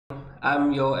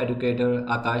I'm your educator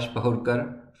Akash Pahurkar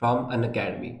from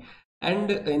Unacademy.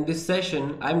 And in this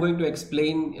session, I'm going to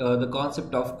explain the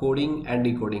concept of coding and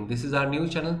decoding. This is our new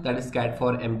channel, that is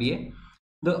CAT4MBA.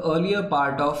 The earlier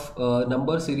part of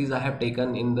number series I have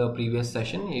taken in the previous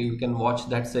session. You can watch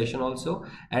that session also.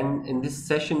 And in this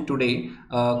session today,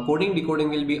 coding decoding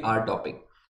will be our topic.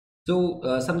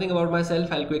 So something about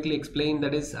myself, I'll quickly explain.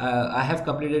 That is, I have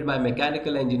completed my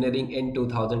mechanical engineering in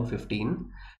 2015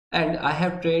 and I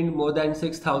have trained more than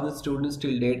 6,000 students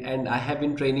till date, and I have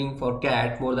been training for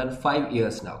CAT more than 5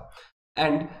 years now.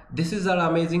 And this is our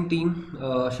amazing team,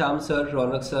 Sham sir,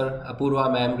 Ronak sir, Apurva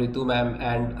ma'am, Ritu ma'am,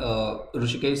 and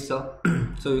Rushikesh sir.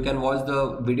 So you can watch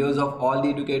the videos of all the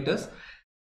educators.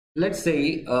 Let's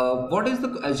say what is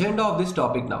the agenda of this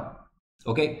topic now.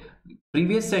 Okay,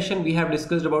 previous session we have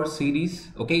discussed about series.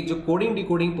 Okay, जो coding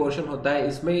decoding portion होता है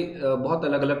इसमें बहुत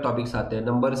अलग अलग topics आते हैं.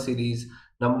 Number series,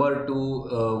 number to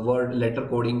word letter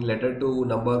coding, letter to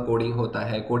number coding होता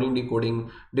है, coding decoding,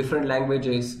 different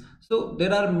languages. So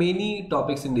there are many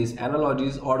topics in this,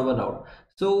 analogies, odd one out.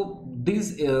 So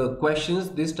these questions,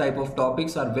 this type of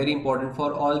topics are very important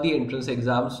for all the entrance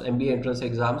exams, MBA entrance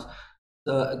exams.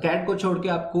 Cat को छोड़ के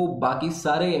आपको बाकी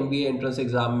सारे MBA entrance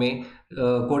exam में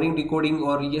coding decoding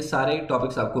और ये सारे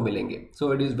टॉपिक्स आपको मिलेंगे.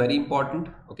 So it is very important.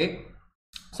 Okay,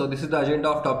 so this is the agenda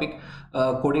of topic.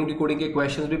 Coding decoding के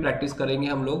क्वेश्चंस भी प्रैक्टिस करेंगे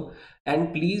हम लोग.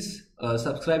 And please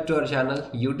subscribe to our channel,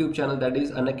 YouTube channel, that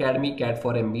is Unacademy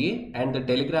CAT4MBA, and the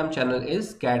Telegram channel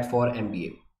is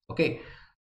CAT4MBA. Okay,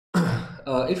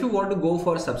 if you want to go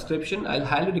for subscription, I'll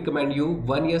highly recommend you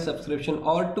 1 year subscription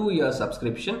or 2 year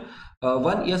subscription.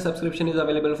 1 year subscription is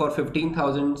available for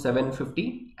 15,750,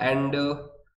 and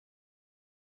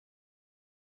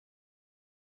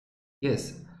yes,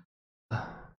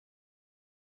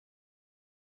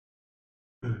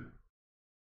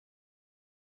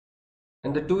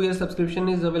 and the 2 year subscription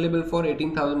is available for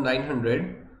 18,900.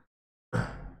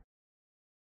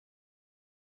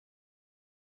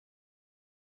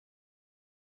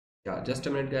 Yeah, just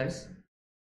a minute guys.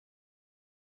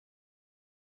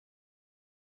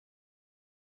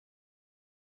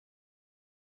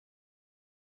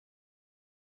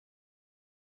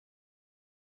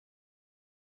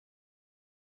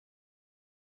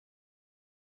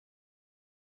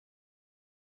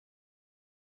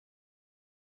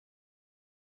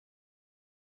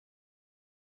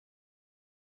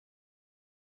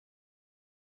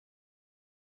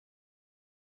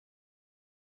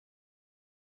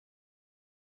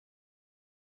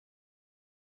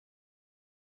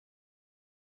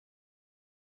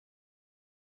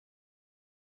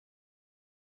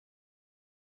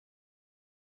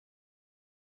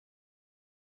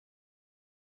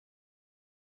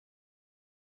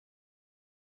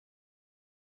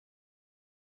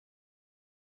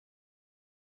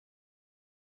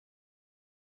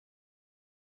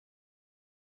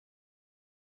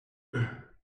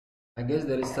 I guess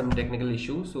there is some technical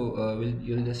issue, so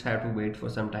you'll just have to wait for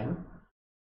some time.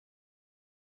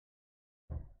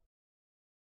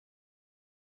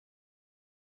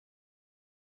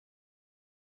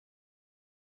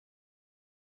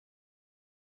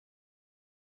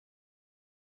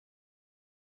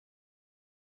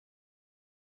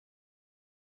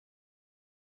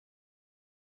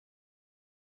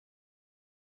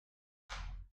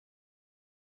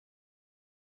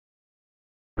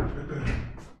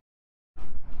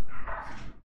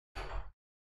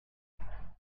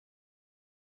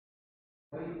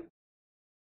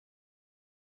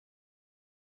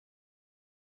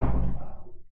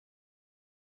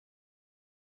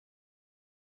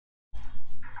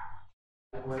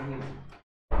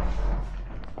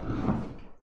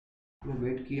 मैं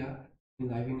wait किया,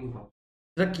 live ही नहीं हुआ.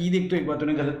 जरा की देख तो एक बार,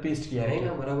 तूने गलत पेस्ट किया है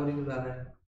ना, बराबर ही डाला है.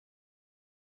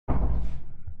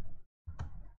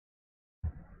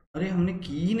 अरे हमने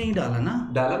की नहीं डाला ना.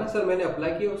 डाला ना सर, मैंने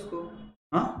अप्लाई किया उसको.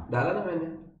 हाँ डाला ना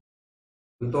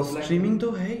मैंने. तो स्ट्रीमिंग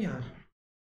तो है यार,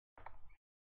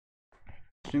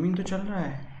 स्ट्रीमिंग तो चल रहा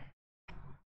है.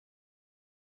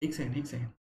 एक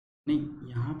सेकंड, नहीं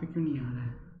यहाँ पे क्यों नहीं आ रहा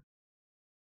है?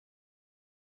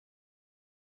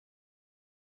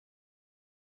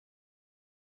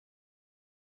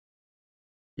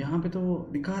 यहाँ पे तो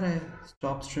दिखा रहा है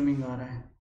स्टॉप स्ट्रीमिंग आ रहा है.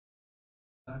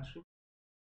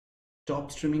 स्टॉप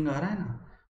स्ट्रीमिंग आ रहा है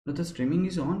ना, तो स्ट्रीमिंग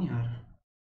इज ऑन यार.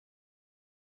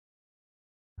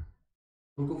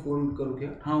 उनको फोन करो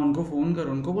क्या? हाँ उनको फोन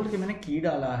करो, उनको बोल के मैंने की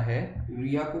डाला है.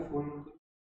 रिया को फोन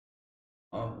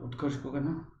करो. उत्कर्ष को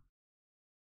करना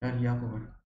यार, रिया को कर.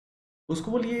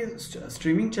 उसको बोल ये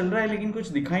स्ट्रीमिंग चल रहा है लेकिन कुछ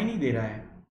दिखाई नहीं दे रहा है.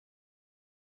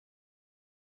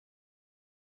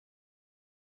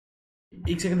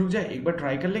 एक सेकंड रुक जाए, एक बार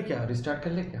ट्राई कर ले, क्या रिस्टार्ट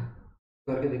कर ले, क्या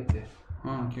करके देखते हैं।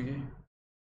 हाँ क्योंकि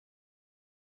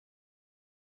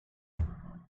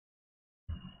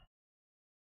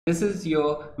This is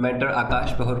your mentor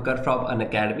Akash Pahurkar from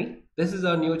Unacademy. This is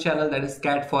our new channel, that is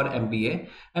CAT4MBA,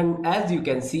 and as you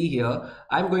can see here,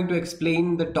 I'm going to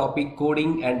explain the topic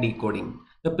coding and decoding.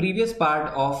 The previous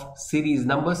part of series,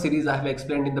 number series, I have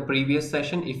explained in the previous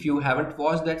session. If you haven't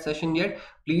watched that session yet,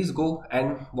 please go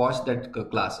and watch that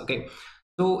class. Okay.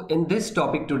 So in this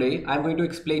topic today, I'm going to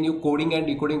explain you coding and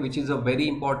decoding, which is a very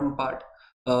important part.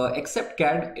 Except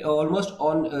CAD, almost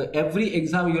on every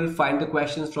exam you will find the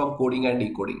questions from coding and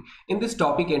decoding. In this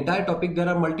topic, entire topic, there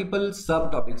are multiple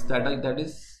subtopics that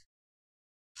is.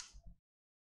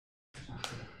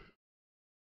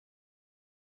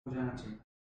 हो जाना चाहिए,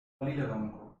 कल ही लगा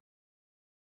उनको,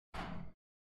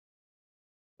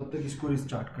 तब तक इसको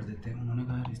restart कर देते हैं। उन्होंने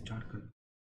कहा रिस्टार्ट कर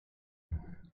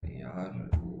यार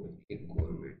एक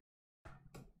और minute.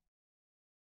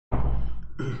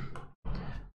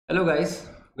 Hello guys,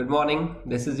 good morning.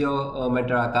 This is your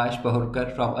mentor Akash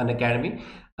Pahurkar from Unacademy.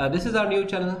 This is our new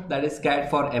channel, that is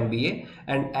CAT4MBA,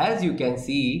 and as you can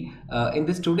see in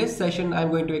this today's session, I'm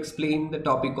going to explain the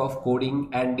topic of coding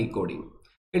and decoding.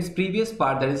 Its previous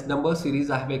part, that is number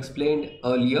series, I have explained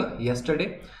earlier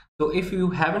yesterday. So if you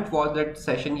haven't watched that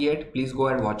session yet, please go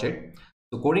and watch it.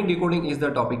 So coding decoding is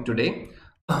the topic today.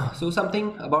 So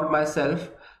something about myself.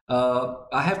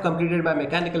 I have completed my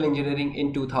mechanical engineering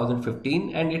in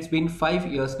 2015, and it's been 5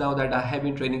 years now that I have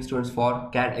been training students for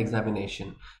CAT examination,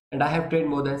 and I have trained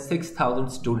more than 6,000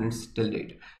 students till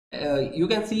date. You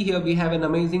can see here we have an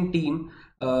amazing team.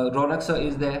 Ronak sir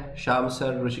is there, Sham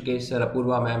sir, Rishikesh sir,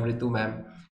 Apurva ma'am, Ritu ma'am.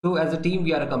 So as a team,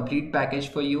 we are a complete package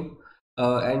for you,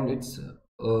 and it's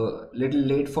little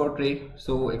late for Trey,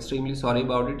 so extremely sorry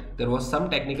about it. There was some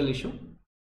technical issue.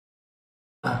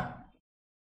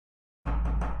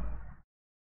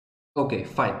 Okay,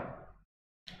 fine.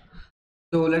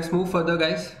 So let's move further,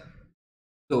 guys.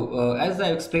 So as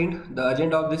I explained, the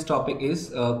agenda of this topic is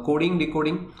coding,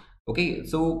 decoding. Okay,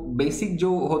 so basic जो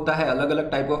होता है अलग अलग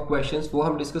type of questions वो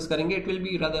हम discuss करेंगे. It will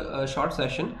be rather a short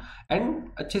session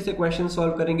and अच्छे से questions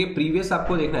solve करेंगे. Previous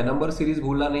आपको देखना है, number series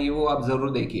भूलना नहीं है, वो आप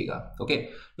जरूर देखिएगा. Okay,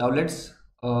 now let's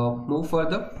move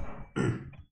further.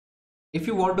 If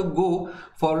you want to go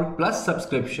for plus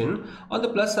subscription, on the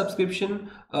plus subscription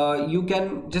you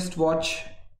can just watch,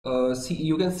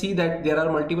 you can see that there are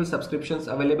multiple subscriptions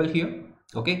available here.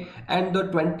 Okay, and the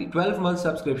 12 month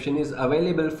subscription is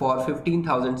available for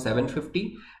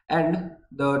 15,750, and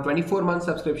the 24 month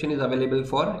subscription is available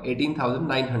for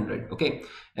 18,900. Okay,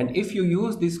 and if you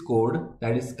use this code,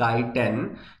 that is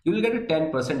SKY10, you will get a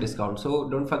 10% discount. So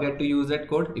don't forget to use that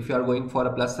code if you are going for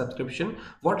a plus subscription.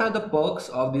 What are the perks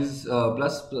of this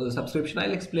plus subscription?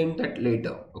 I'll explain that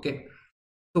later. Okay,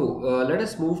 so let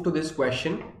us move to this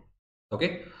question.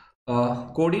 Okay,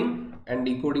 coding and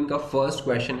decoding का first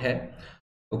question है.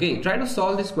 Okay, try to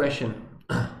solve this question.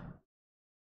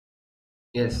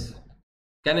 Yes,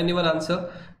 can anyone answer?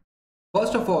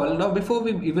 First of all, now before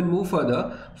we even move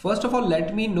further, first of all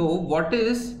let me know what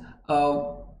is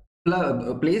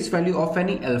place value of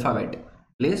any alphabet.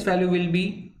 Place value will be,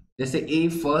 जैसे A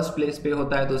first place पे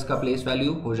होता है तो उसका place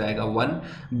value हो जाएगा 1,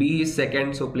 B is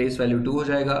second so place value 2 हो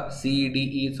जाएगा, C, D,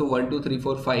 E so 1, 2, 3,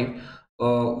 4, 5.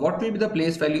 What will be the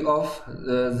place value of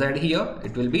Z here?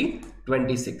 It will be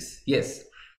 26. Yes.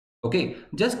 Okay,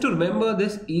 just to remember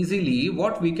this easily,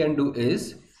 what we can do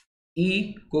is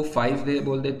E को 5 दे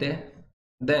बोल देते हैं,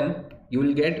 then you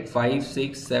will get 5,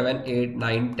 6, 7, 8,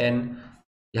 9, 10,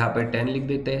 यहाँ पे 10 लिख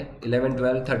देते हैं, 11,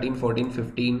 12, 13, 14,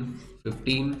 15,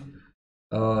 15,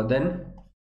 then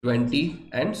 20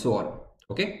 and so on.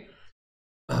 Okay,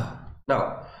 now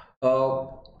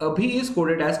Abhi is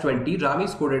coded as 20, Ram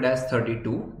is coded as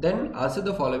 32. Then answer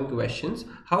the following questions.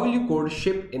 How will you code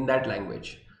ship in that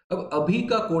language? अब अभी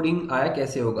का coding आया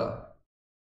कैसे होगा?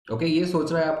 ओके, ये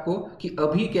सोचना है आपको कि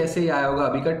अभी कैसे आया होगा.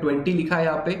 अभी का 20 लिखा है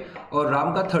यहाँ पे और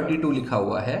राम का 32 लिखा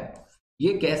हुआ है,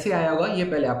 ये कैसे आया होगा ये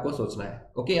पहले आपको सोचना है.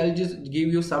 Okay, I will just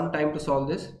give you some time to solve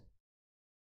this.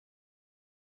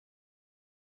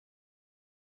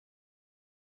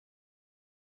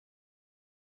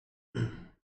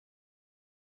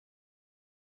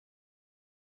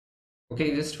 Okay,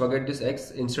 just forget this x,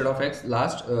 instead of x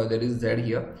last there is z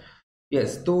here.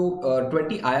 Yes, तो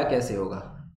 20 आया कैसे होगा?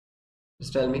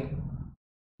 Just tell me.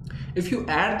 If you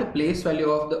add the place value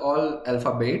of the all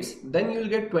alphabets, then you will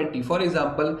get 20. For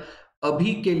example,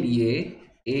 अभी के लिए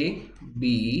A,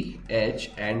 B, H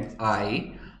and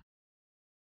I.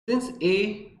 Since A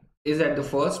is at the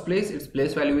first place, its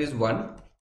place value is 1.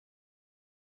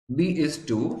 B is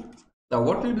 2. Now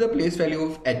what will be the place value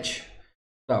of H?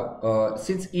 Now,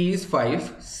 since E is 5,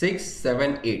 6,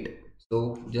 7, 8. So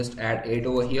just add 8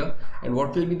 over here. And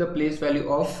what will be the place value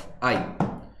of I?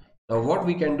 Now what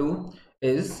we can do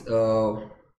is,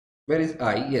 where is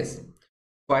I? Yes,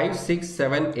 5, 6,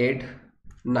 7, 8,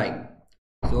 9.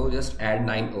 So just add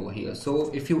 9 over here.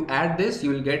 So if you add this, you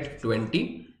will get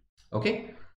 20. Okay.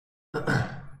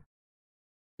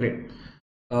 Great.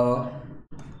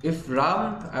 If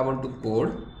RAM I want to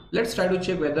code, let's try to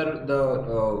check whether the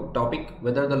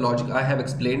whether the logic I have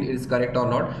explained is correct or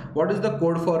not. What is the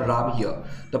code for RAM here?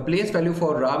 The place value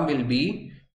for RAM will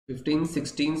be 15,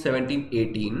 16, 17,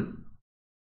 18.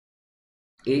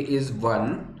 A is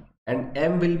 1 and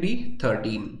M will be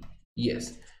 13.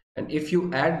 Yes. And if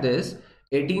you add this,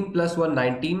 18 plus 1,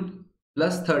 19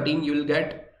 plus 13, you will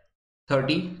get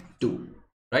 32,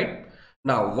 right?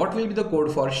 Now what will be the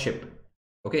code for ship?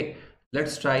 Okay,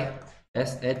 let's try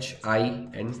S, H, I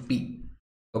and P.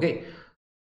 Okay,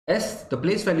 S, the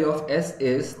place value of S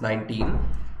is 19.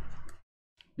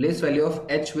 Place value of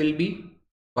H will be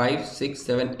 5, 6,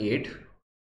 7, 8.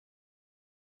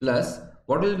 Plus,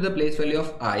 what will be the place value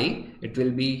of I? It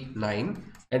will be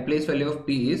 9. And place value of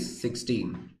P is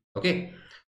 16. Okay.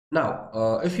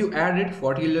 Now, if you add it,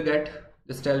 what will you get?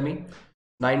 Just tell me.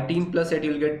 19 plus 8,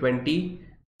 you will get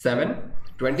 27.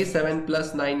 27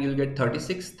 plus 9, you will get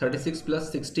 36. 36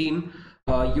 plus 16,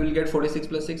 you will get 46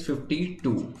 plus 6,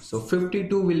 52. So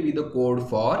 52 will be the code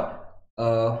for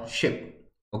ship.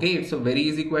 Okay, it's a very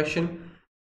easy question.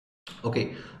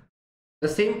 Okay, the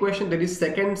same question, there is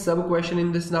second sub question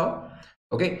in this now.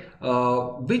 Okay,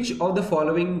 which of the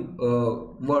following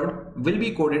word will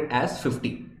be coded as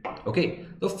 50? Okay,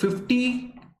 तो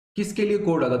 50 किसके लिए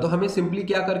code होगा? तो हमें simply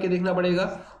क्या करके देखना पड़ेगा,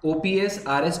 OPS,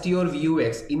 RST और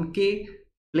VUX, इनके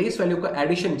प्लेस वैल्यू का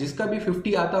एडिशन, जिसका भी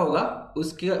 50 आता होगा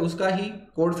उसका ही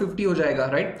कोड 50 हो जाएगा,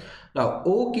 राइट? नाउ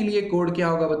O के लिए कोड क्या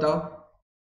होगा बताओ?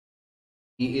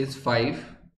 E is 5,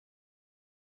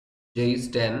 J is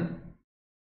 10,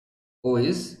 O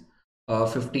is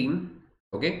 15,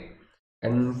 okay,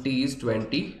 and T is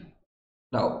 20.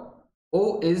 Now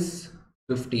O is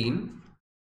 15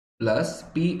 plus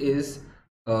P is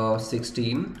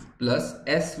 16 plus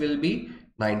S will be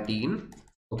 19.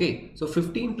 Okay, so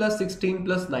 15 plus 16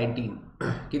 plus 19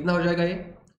 कितना हो जाएगा?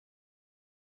 ये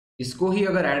इसको ही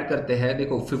अगर ऐड करते हैं,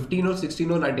 देखो 15 और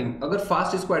 16 और 19, अगर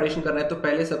फास्ट इसको एडिशन करना है तो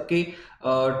पहले सबके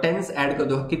टेंस ऐड कर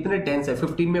दो. कितने टेंस है?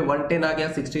 15 में 110 आ गया,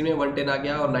 16 में 110 आ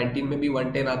गया और 19 में भी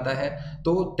 110 आता है.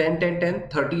 तो 10 10 10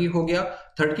 30 हो गया.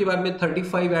 30 के बाद में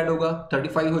 35 ऐड होगा,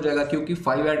 35 हो जाएगा क्योंकि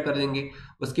 5 ऐड कर देंगे.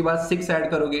 उसके बाद 6 ऐड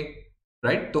करोगे,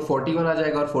 राइट? तो 41 आ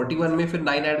जाएगा और 41 में फिर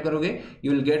 9 ऐड करोगे,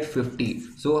 यू विल गेट 50.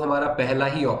 सो हमारा पहला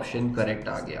ही ऑप्शन करेक्ट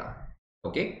आ गया.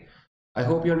 Okay, I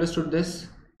hope you understood this.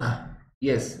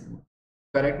 Yes,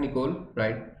 correct Nicol,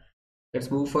 right?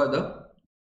 Let's move further.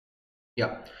 या,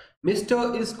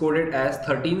 mister is coded as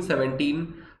 13 17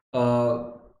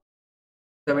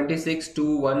 76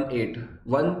 218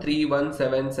 13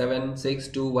 17 76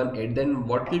 218. then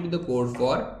what will be the code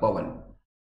for Pawan?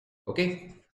 Okay,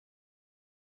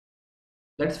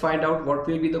 let's find out what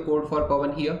will be the code for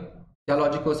Pawan here. क्या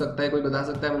logic हो सकता है, कोई बता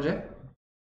सकता है मुझे?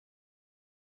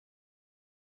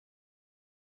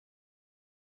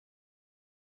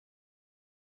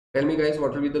 Tell me guys,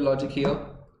 what will be the logic here?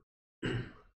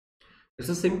 It's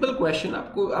a simple question.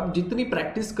 आपको, आप जितनी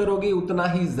प्रैक्टिस करोगे उतना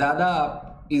ही ज्यादा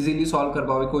आप इजीली सॉल्व कर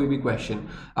पाओगे कोई भी क्वेश्चन.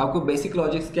 आपको बेसिक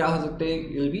लॉजिक्स क्या हो सकते हैं,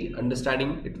 you will be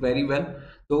understanding it very well.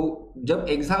 तो जब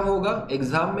एग्जाम होगा,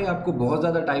 एग्जाम में आपको बहुत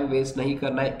ज्यादा टाइम वेस्ट नहीं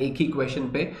करना है एक ही क्वेश्चन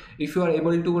पे. If you are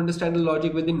able to understand the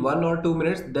logic with in 1 or 2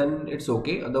 minutes, then it's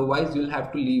okay. Otherwise you will have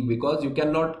to leave because you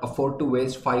can not afford to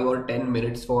waste 5 or 10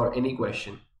 minutes for any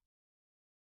question.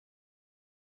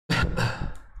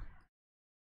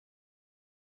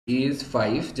 is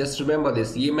 5. just remember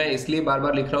this. ये मैं इसलिए बार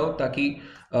बार लिख रहा हूं ताकि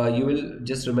you will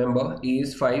just remember. E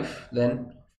is 5, then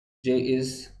J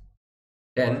is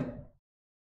 10,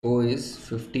 O is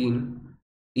 15,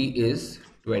 T is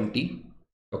 20.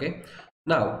 okay,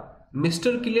 now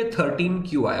mister के लिए 13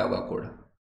 क्यों आया होगा कोड?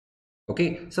 ओके,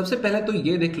 सबसे पहले तो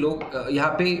ये देख लो,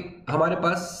 यहाँ पे हमारे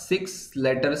पास 6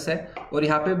 लेटर्स है और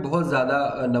यहाँ पे बहुत ज्यादा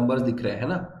नंबर्स दिख रहे हैं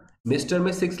ना. मिस्टर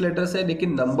में 6 लेटर्स है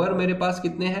लेकिन नंबर मेरे पास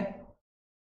कितने हैं?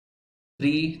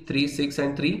 3 3 6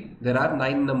 and 3. there are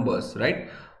 9 numbers, right?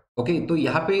 Okay, तो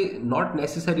यहाँ पे नॉट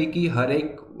नेसेसरी कि हर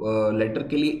एक लेटर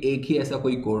के लिए एक ही ऐसा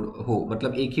कोई कोड हो,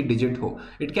 मतलब एक ही डिजिट हो.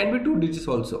 It can be 2 digits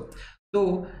also.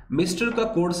 तो मिस्टर का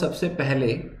कोड सबसे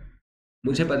पहले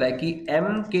मुझे पता है कि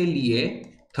एम के लिए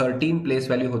 13 प्लेस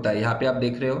वैल्यू होता है. यहाँ पे आप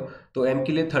देख रहे हो तो एम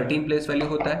के लिए 13 प्लेस वैल्यू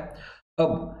होता है.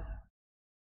 अब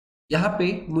यहाँ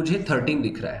पे मुझे 13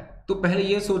 दिख रहा है, तो पहले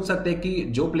ये सोच सकते हैं कि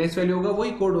जो प्लेस वैल्यू होगा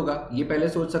वही कोड होगा. ये पहले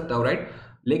सोच सकता हूँ, राइट?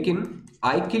 लेकिन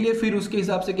I के लिए फिर उसके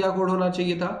हिसाब से क्या कोड होना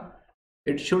चाहिए था?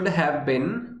 It should have been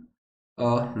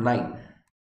 9.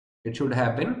 It should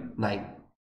have been 9,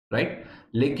 right?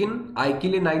 लेकिन I के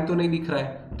लिए 9 तो नहीं दिख रहा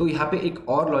है, तो यहाँ पे एक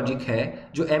और लॉजिक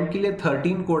है. जो M के लिए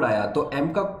 13 कोड आया, तो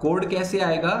M का कोड कैसे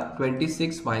आएगा?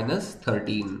 26 माइनस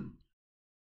 13,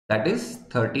 दैट इज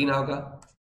 13 आएगा.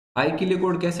 I के लिए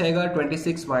कोड कैसे आएगा?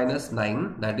 26 माइनस 9,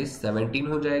 दैट इज 17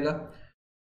 हो जाएगा.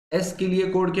 S के लिए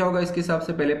कोड क्या होगा इसके हिसाब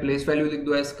से? पहले प्लेस वैल्यू लिख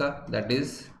दो S का, that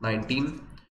is 19.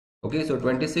 Okay, so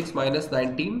 26 minus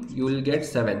 19 you will get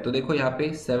 7. तो देखो यहाँ पे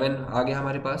 7 आ गया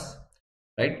हमारे पास,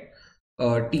 राइट?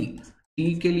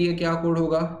 टी के लिए क्या कोड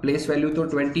होगा? प्लेस वैल्यू तो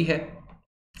 20 है.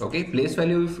 Okay, place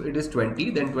value if it is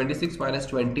 20 then 26 minus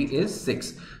 20 is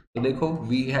 6. तो देखो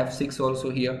we have 6 also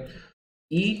here.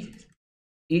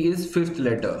 E is fifth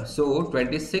letter, so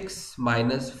 26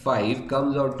 minus 5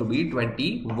 comes out to be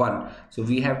 21. So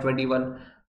we have 21.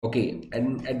 Okay,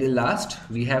 and at the last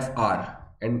we have R,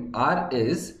 and R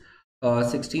is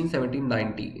 16, 17,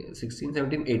 19, 16,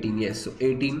 17, 18. Yes, so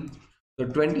 18. So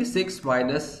 26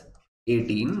 minus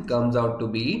 18 comes out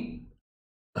to be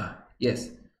yes,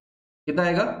 कितना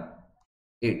आएगा?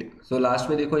 8. So last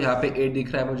में देखो यहाँ पे 8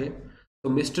 दिख रहा है मुझे. तो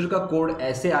मिस्टर का कोड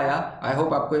ऐसे आया. आई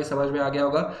होप आपको ये समझ में आ गया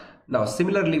होगा. Now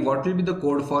similarly, what will be the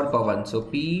code for Pawan? So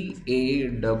Pawan.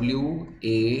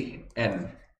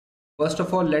 First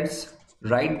of all, let's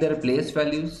write their place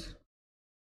values.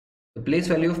 The place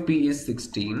value of P is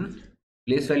 16.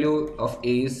 Place value of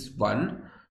A is 1.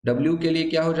 W के लिए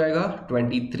क्या हो जाएगा?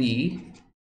 23.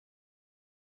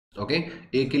 Okay,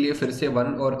 A के लिए फिर से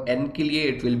 1 और N के लिए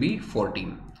it will be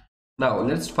 14. Now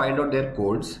let's find out their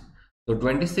codes. So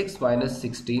 26 minus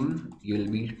 16 you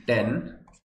will be 10.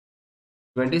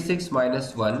 26 minus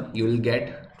 1 you will get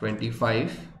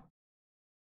 25.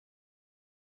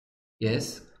 Yes.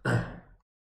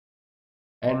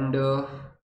 And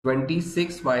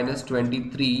 26 minus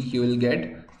 23 you will get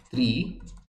 3.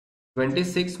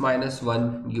 26 minus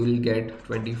 1 you will get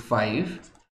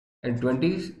 25. And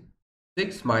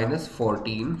 26 minus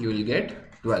 14 you will get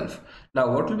 12. Now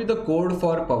what will be the code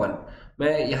for Pawan?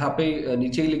 मैं यहाँ पे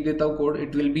नीचे ही लिख देता हूँ code.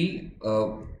 It will be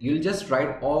you will just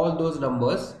write all those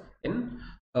numbers in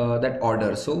that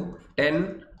order. So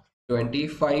 10,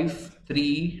 25,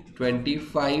 3,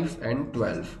 25 and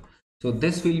 12. So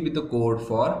this will be the code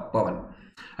for Pawan.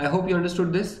 I hope you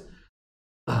understood this.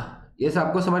 Yes,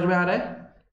 आपको समझ में आ रहा है?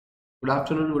 Good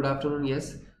afternoon, good afternoon.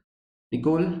 Yes,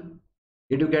 Nicole,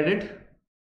 did you get it?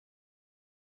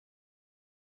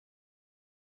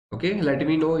 Okay, let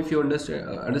me know if you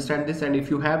understand this, and if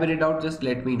you have any doubt, just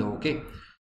let me know. Okay,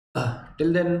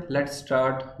 till then let's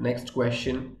start next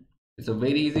question. It's a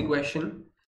very easy question.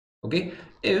 Okay,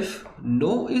 if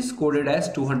no is coded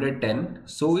as 210,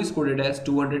 so is coded as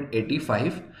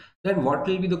 285, then what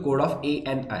will be the code of A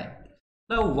and I?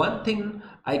 Now one thing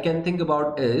I can think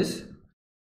about is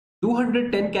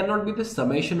 210 cannot be the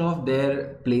summation of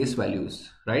their place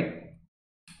values, right?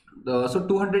 So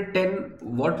 210,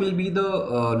 what will be the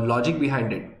logic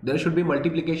behind it? There should be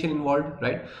multiplication involved,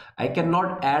 right? I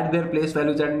cannot add their place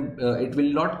values and it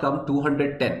will not come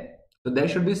 210. So there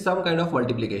should be some kind of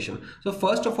multiplication. So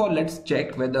first of all, let's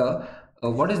check whether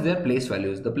what is their place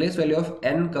values. The place value of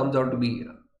N comes out to be,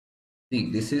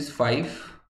 see, this is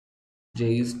 5,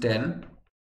 J is 10,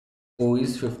 O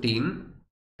is 15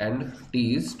 and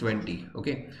T is 20.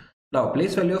 Okay, now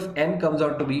place value of N comes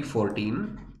out to be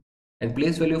 14 and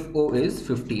place value of O is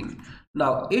 15.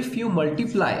 Now if you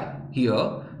multiply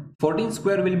here, 14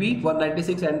 square will be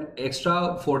 196 and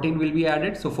extra 14 will be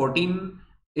added. So 14,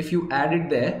 if you add it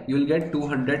there, you will get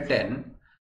 210.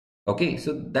 Okay,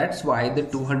 so that's why the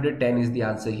 210 is the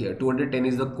answer here. 210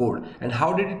 is the code. And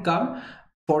how did it come?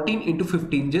 14 into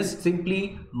 15, just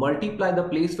simply multiply the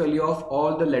place value of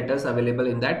all the letters available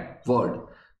in that word.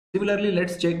 Similarly,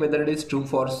 let's check whether it is true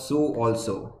for so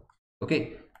also.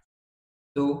 Okay,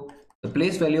 so the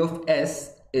place value of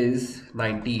S is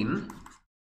 19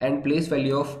 and place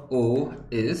value of O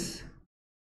is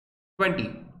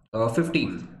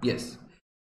 15. Yes.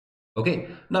 Okay,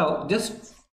 now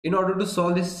just in order to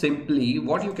solve this simply,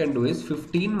 what you can do is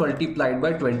 15 multiplied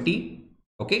by 20.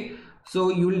 Okay, so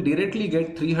you will directly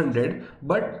get 300,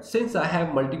 but since I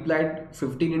have multiplied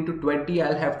 15 into 20,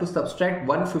 I'll have to subtract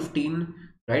 115,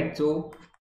 right? So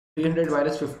 300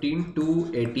 minus 15,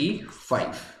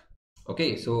 285.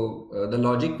 Okay, so the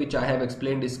logic which I have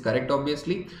explained is correct,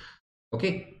 obviously.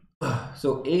 Okay,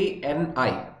 so A and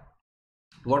I,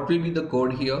 what will be the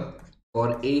code here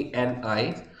for A and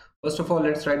I? First of all,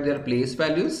 let's write their place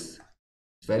values.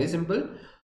 It's very simple.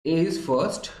 A is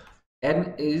first,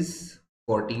 N is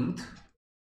 14th,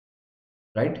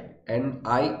 right? And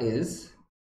I is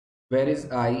Where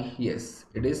is I? Yes,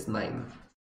 it is 9.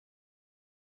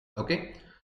 Okay,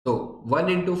 so 1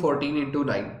 into 14 into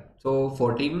 9. So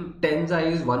 14 tens I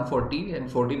is 140 and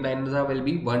 14 nines I will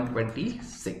be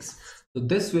 126. So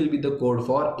this will be the code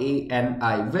for A and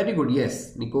I. Very good.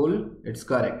 Yes, Nicole, it's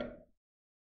correct.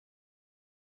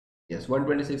 Yes,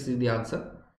 126 is the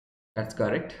answer. That's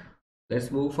correct.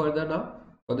 Let's move further now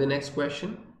for the next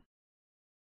question.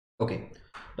 Okay,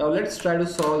 now let's try to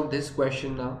solve this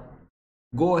question now.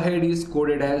 Go ahead is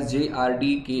coded as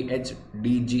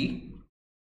JRDKHDG.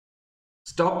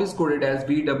 Stop is coded as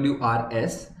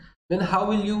VWRS. Then how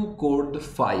will you code the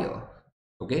fire?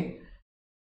 Okay.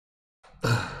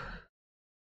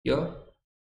 Here,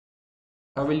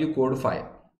 how will you code fire?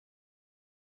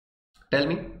 Tell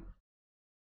me.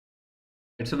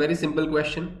 It's a very simple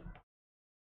question.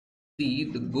 See,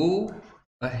 the go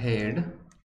ahead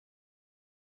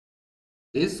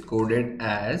is coded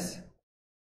as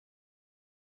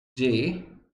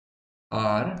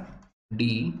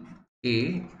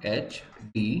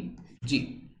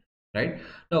JRDKHDG. Right?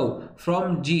 Now,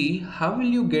 from G, how will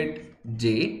you get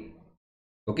J?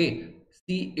 Okay.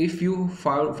 See, if you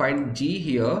find G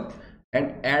here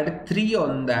and add 3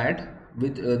 on that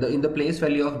with in the place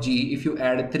value of G, if you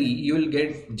add 3, you will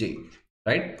get J.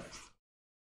 Right?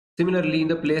 Similarly, in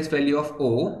the place value of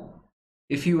O,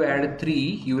 if you add 3,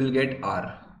 you will get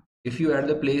R. If you add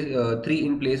the 3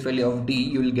 in place value of D,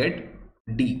 you will get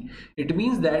D. It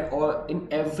means that in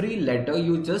every letter,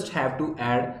 you just have to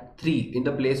add 3 in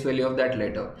the place value of that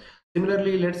letter.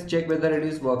 Similarly, let's check whether it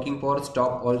is working for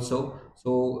stop also.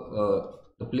 So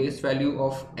the place value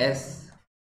of S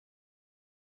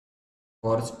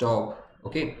for stop.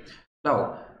 Okay.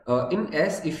 Now in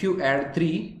S, if you add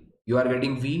 3, you are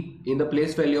getting V. In the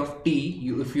place value of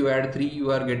T, if you add 3,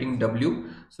 you are getting W.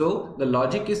 So the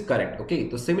logic is correct. Okay.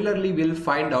 So similarly, we'll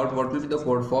find out what will be the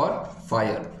code for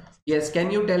fire. Yes, can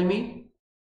you tell me,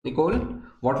 Nicole,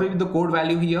 what will be the code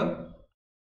value here?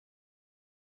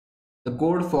 The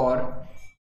code for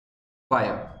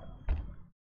fire.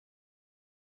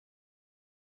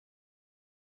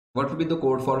 What will be the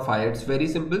code for fire? It's very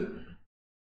simple.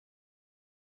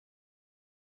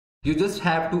 You just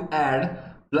have to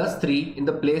add +3 in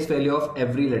the place value of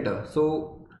every letter.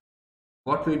 So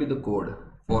what will be the code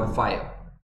for fire?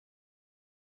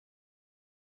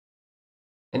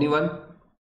 Anyone?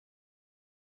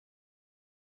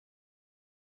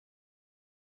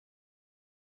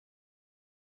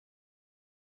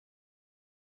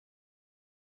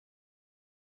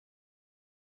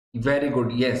 Very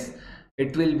good. Yes,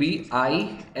 it will be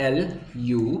ILUH.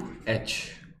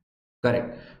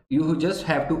 Correct. You just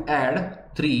have to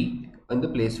add 3 on the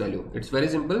place value. It's very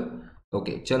simple.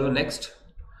 Okay, chalo next.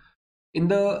 In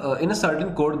a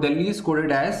certain code, Delhi is coded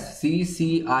as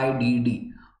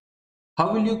CCIDD.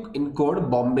 How will you encode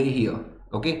Bombay here?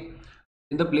 Okay,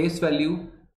 in the place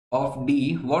value of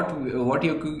D, what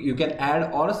you can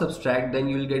add or subtract, then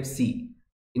you will get C.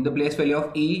 In the place value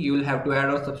of E, you will have to add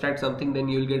or subtract something, then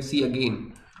you will get C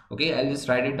again. Okay, I'll just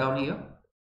write it down here.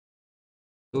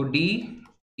 So D,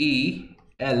 E,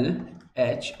 L,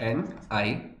 H and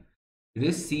I. It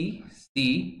is C,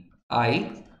 C,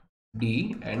 I,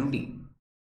 D and D.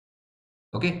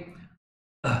 Okay.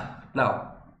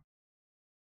 Now,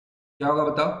 क्या होगा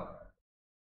बताओ?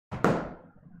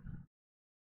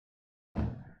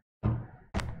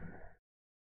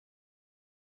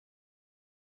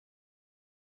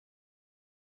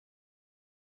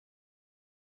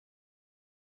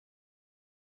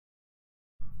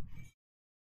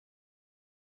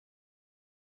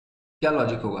 क्या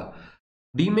logic होगा?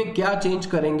 D में क्या change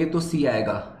करेंगे तो सी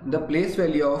आएगा. The place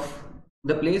value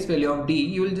of D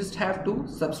you will just have to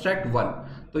subtract 1.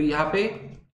 तो यहाँ पे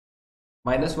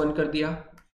 -1 कर दिया.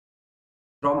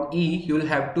 From E U will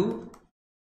have to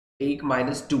take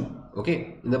 -2.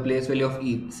 okay, in the place value of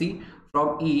E. See,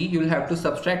 from E you will have to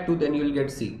subtract 2, then you will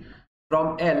get C.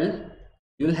 From L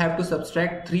you will have to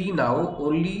subtract 3 now,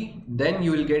 only then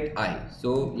you will get I.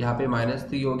 So यहाँ पे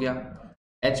 -3 हो गया.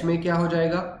 H में क्या हो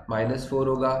जाएगा? -4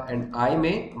 होगा and I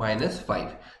में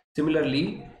 -5.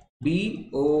 Similarly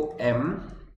BOMBAY.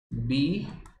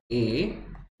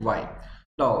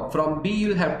 Now from B you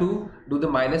will have to do the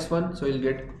 -1, so you'll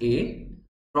get A.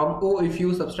 From O, if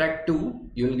you subtract 2,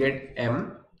 you will get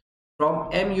M. From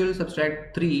M you will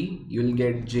subtract 3, you will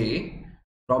get J.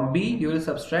 From B you will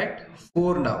subtract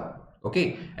 4 now. Okay,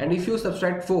 and if you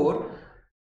subtract 4,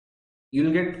 you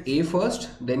will get A first,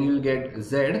 then you will get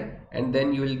Z, and then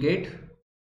you will get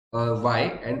Y,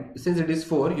 and since it is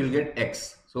 4 you will get X.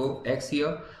 So X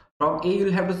here. From A you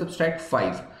will have to subtract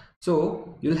 5, so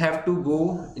you will have to go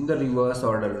in the reverse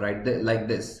order, right? Like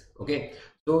this. Okay,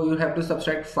 so you have to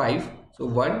subtract 5, So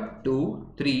 1,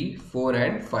 2, 3, 4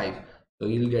 and 5. So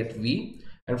you'll get V,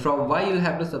 and from Y you'll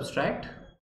have to subtract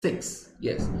 6.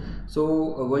 Yes.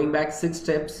 So going back 6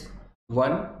 steps,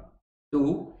 1,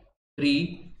 2,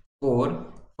 3,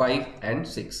 4, 5 and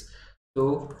 6.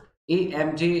 So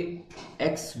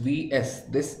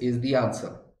AMJXVS, this is the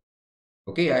answer.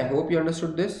 Okay, I hope you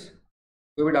understood this.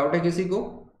 कोई doubt है किसी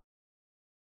को?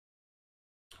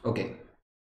 Okay.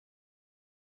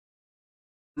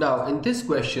 Now in this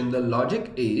question the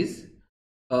logic is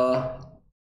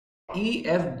E,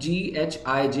 F, G, H,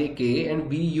 I, J, K and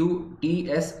V, U, T,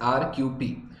 S, R, Q,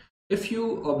 P. If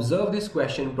you observe this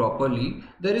question properly,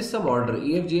 there is some order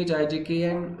E, F, G, H, I, J, K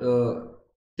and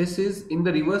this is in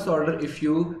the reverse order. If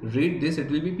you read this, it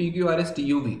will be P, Q, R, S, T,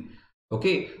 U, V.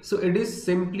 Okay, so it is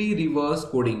simply reverse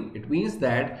coding. It means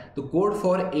that the code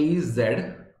for A is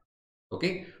Z.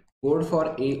 Okay, code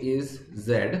for A is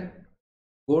Z.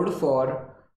 Code for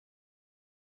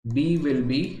B will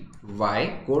be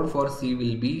Y, code for C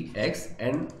will be X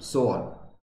and so on.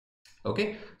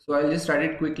 Okay, so I'll just write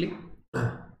it quickly.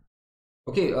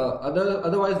 Okay,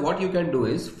 otherwise what you can do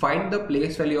is find the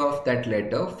place value of that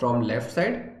letter from left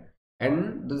side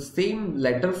and the same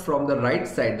letter from the right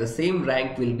side, the same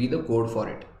rank will be the code for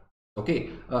it. Okay,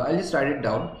 I'll just write it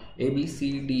down. A, B,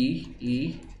 C, D,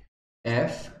 E,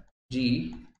 F,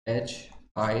 G, H,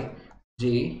 I,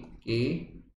 J, K,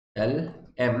 L,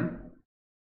 M,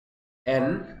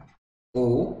 N,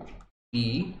 O,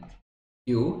 P,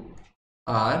 Q,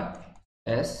 R,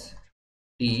 S,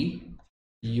 T,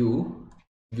 U,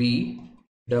 V,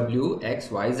 W,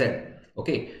 X, Y, Z.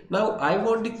 Okay, now I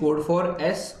want the code for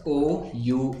S, O,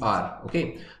 U, R.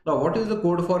 Okay, now what is the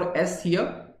code for S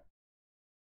here?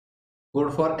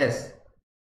 Code for S,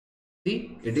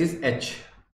 see, it is H,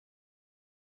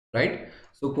 right?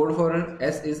 So code for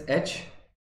S is H.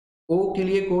 O के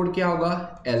लिए code क्या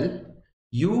होगा? L.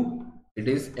 U it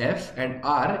is F and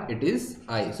R it is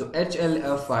I. So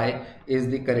HLFI is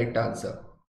the correct answer.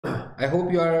 I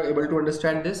hope you are able to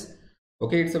understand this.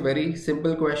 Okay, it's a very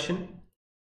simple question.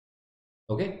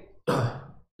 Okay,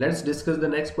 let's discuss the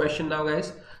next question now,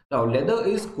 guys. Now leather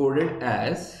is coded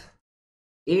as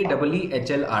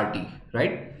AEEHLRT,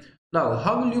 right? Now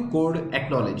how will you code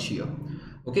acknowledge here?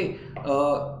 Okay,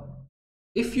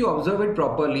 if you observe it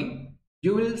properly,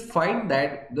 you will find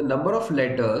that the number of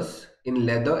letters in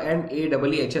leather and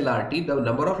AEEHLRT, the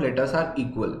number of letters are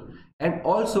equal, and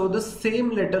also the same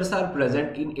letters are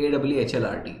present in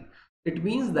AEEHLRT. It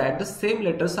means that the same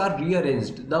letters are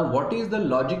rearranged. Now what is the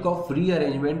logic of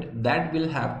rearrangement, that we'll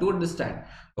have to understand.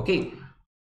 Okay,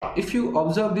 if you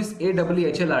observe this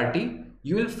AEEHLRT,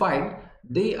 you will find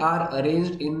they are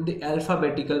arranged in the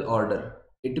alphabetical order.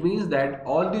 It means that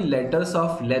all the letters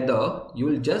of leather you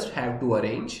will just have to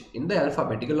arrange in the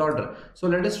alphabetical order. So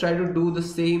let us try to do the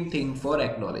same thing for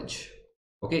acknowledge.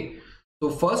 Okay,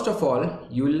 so first of all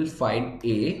you will find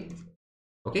A.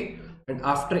 Okay, and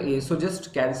after A, so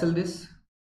just cancel this.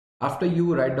 After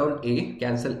you write down A,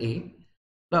 cancel A.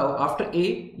 Now after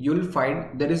A you will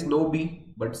find there is no B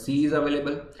but C is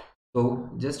available, so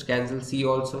just cancel C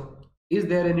also. Is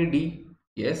there any D?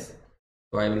 Yes,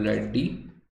 so I will write D.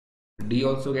 D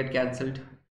also get cancelled.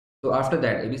 So after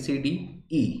that A, B, C, D,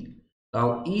 E.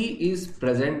 Now E is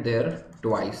present there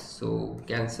twice, so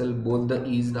cancel both the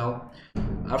E's now.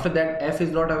 After that F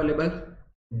is not available.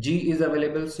 G is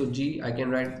available, so G I can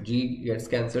write, G gets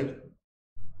cancelled.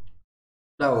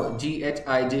 Now G, H,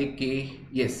 I, J, K,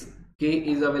 yes, K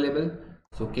is available,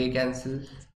 so K cancels.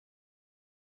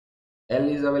 L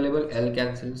is available, L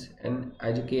cancels, and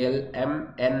I, J, K, L,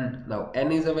 M, N. Now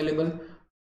N is available,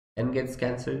 N gets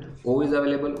cancelled. O is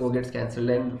available, O gets cancelled,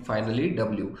 and finally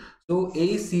W. So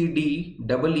A, C, D,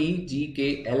 E, E, G,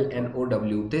 K, L, N, O,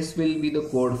 W. This will be the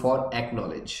code for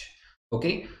acknowledge.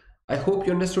 Okay, I hope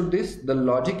you understood this. The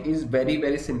logic is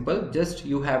very simple. Just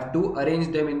you have to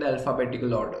arrange them in the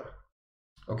alphabetical order.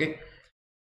 Okay,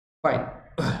 fine.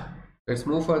 Let's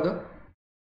move further.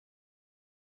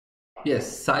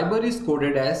 Yes, cyber is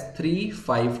coded as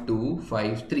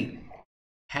 35253.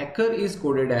 Hacker is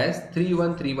coded as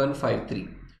 313153.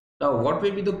 Now what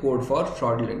will be the code for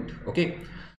fraudulent? Okay,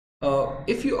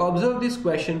 if you observe this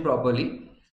question properly,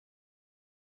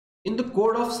 in the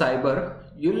code of cyber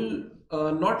you'll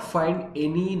not find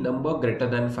any number greater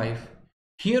than 5.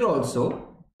 Here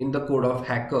also in the code of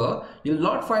hacker you'll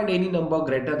not find any number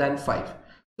greater than 5.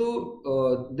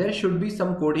 So there should be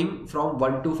some coding from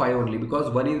 1 to 5 only, because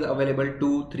 1 is available,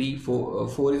 2, 3, 4,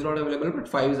 4 is not available, but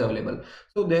 5 is available.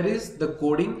 So there is the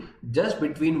coding just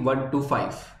between 1 to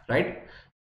 5, right?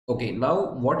 Okay,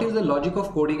 now what is the logic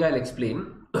of coding? I'll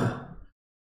explain.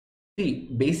 See,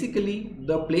 basically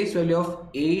the place value of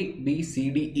A, B, C,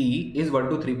 D, E is 1,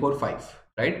 2, 3, 4, 5,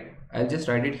 right? I'll just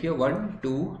write it here, 1,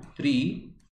 2,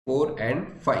 3, 4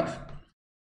 and 5.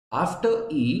 After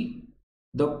E,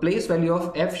 the place value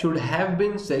of F should have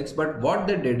been 6, but what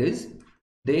they did is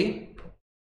they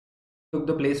took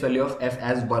the place value of F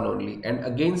as 1 only and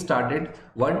again started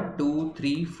 1, 2,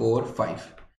 3, 4,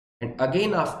 5. And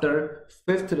again after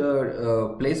fifth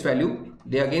place value,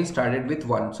 they again started with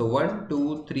 1. So 1,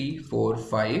 2, 3, 4,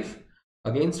 5.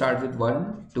 Again start with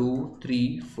 1, 2,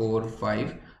 3, 4,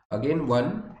 5. Again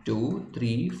 1, 2,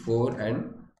 3, 4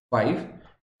 and 5.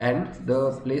 And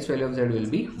the place value of Z will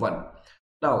be 1.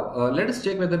 Now let us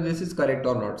check whether this is correct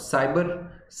or not. Cyber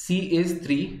C is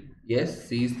 3. Yes,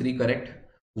 C is 3 correct.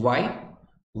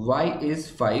 Y is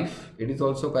 5. It is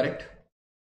also correct.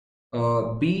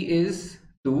 B is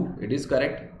 2. It is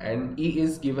correct. And E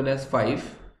is given as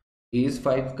 5. E is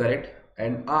 5 correct.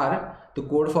 And R, the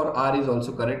code for R is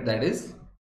also correct. That is,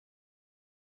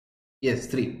 yes,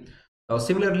 3. Now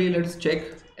similarly, let's check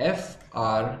F,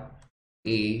 R,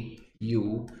 A,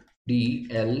 U, D,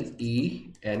 L,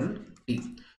 E, N,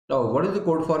 T. Now what is the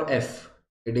code for F?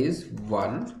 It is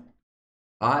 1.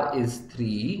 R is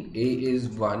 3, A is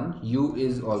 1, U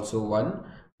is also 1,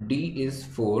 D is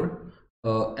 4,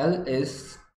 L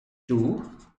is 2,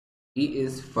 E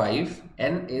is 5,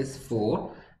 N is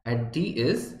 4 and T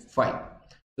is 5.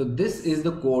 So this is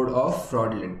the code of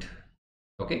fraudulent.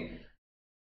 Okay.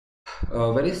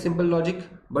 Very simple logic,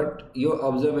 but your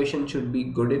observation should be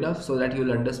good enough so that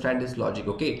you'll understand this logic.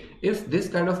 Okay, if this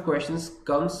kind of questions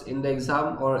comes in the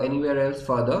exam or anywhere else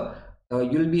further,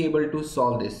 you'll be able to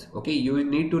solve this. Okay, you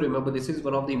need to remember this is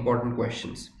one of the important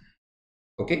questions.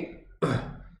 Okay.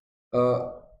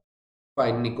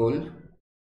 Fine, Nicole.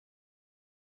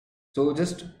 So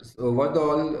just watch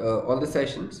all the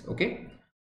sessions. Okay,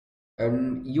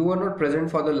 and you were not present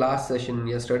for the last session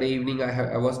yesterday evening.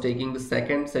 I was taking the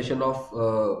second session of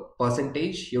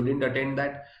percentage. You didn't attend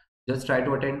that. Just try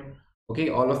to attend. Okay,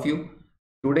 all of you.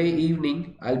 Today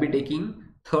evening I'll be taking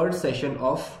third session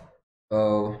of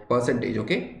percentage.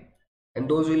 Okay, and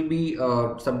those will be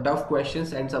some tough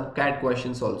questions and some CAT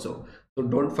questions also. So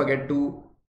don't forget to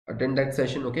attend that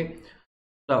session. Okay.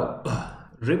 Now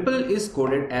Ripple is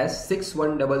coded as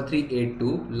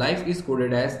 613382. Life is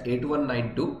coded as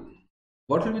 8192.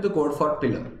 What will be the code for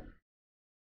pillar?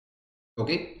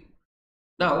 Okay.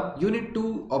 Now you need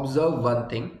to observe one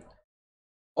thing.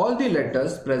 All the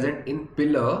letters present in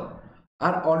pillar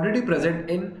are already present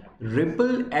in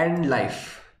Ripple and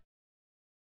life.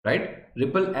 Right?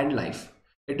 Ripple and life.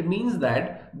 It means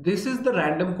that this is the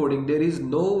random coding. There is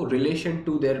no relation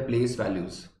to their place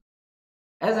values.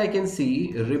 As I can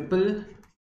see, Ripple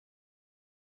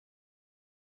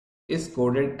is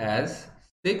coded as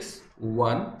 6,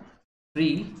 1,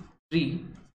 3, 3,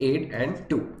 8 and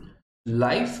 2.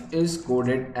 Life is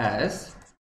coded as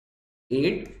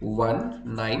 8, 1,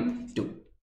 9, 2.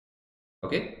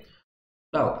 Okay.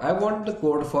 Now I want the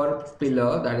code for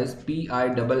pillar, that is PILLER.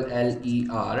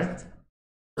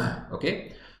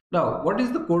 Okay. Now what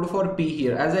is the code for P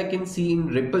here? As I can see in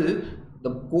Ripple,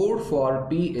 the code for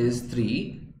P is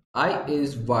 3, I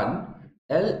is 1,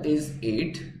 L is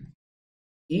 8,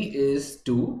 E is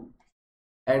 2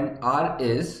 and R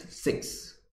is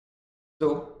 6.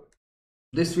 So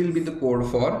this will be the code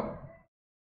for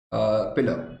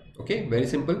pillar. Okay, very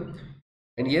simple.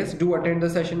 And yes, do attend the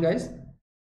session, guys.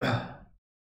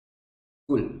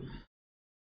 Cool.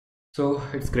 So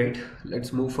it's great.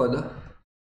 Let's move further.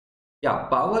 Yeah,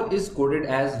 power is coded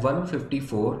as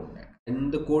 154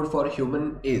 and the code for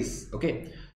human is,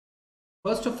 okay.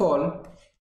 First of all,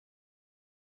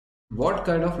 what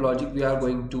kind of logic we are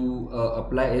going to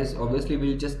apply is, obviously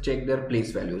we'll just check their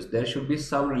place values. There should be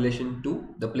some relation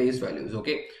to the place values.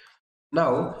 Okay,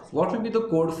 now what will be the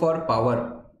code for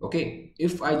power? Okay,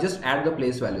 if I just add the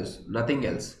place values, nothing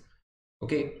else.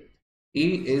 Okay,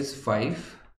 E is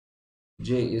 5,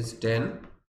 J is 10,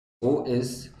 O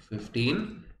is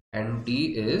 15 and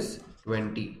T is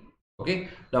 20. Okay,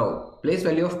 now place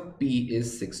value of P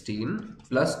is 16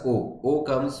 plus O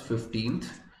comes 15th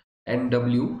and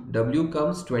W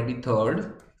comes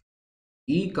 23rd,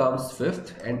 E comes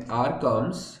 5th and R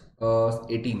comes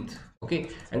 18th. Okay,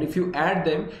 and if you add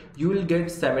them, you will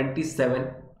get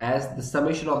 77 as the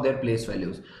summation of their place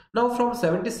values. Now from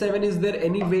 77, is there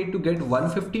any way to get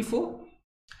 154?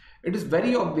 It is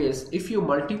very obvious. If you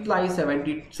multiply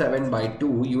 77 by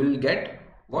 2, you will get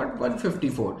what?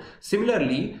 154.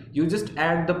 Similarly, you just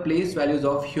add the place values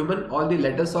of human, all the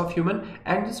letters of human,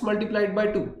 and just multiply it by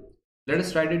 2. Let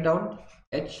us write it down.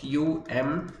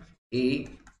 HUMAN.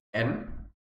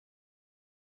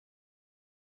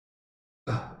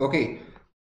 Okay.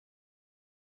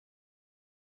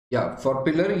 Yeah, for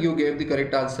pillar you gave the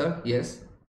correct answer. Yes.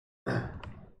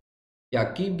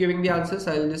 Yeah, keep giving the answers.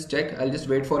 I'll just check. I'll just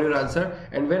wait for your answer.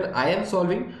 And when I am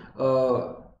solving,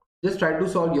 just try to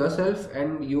solve yourself.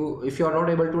 And you, if you are not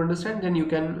able to understand, then you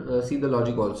can see the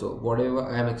logic also, whatever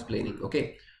I am explaining.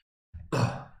 Okay.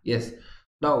 Yes.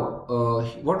 Now,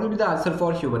 what will be the answer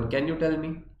for human? Can you tell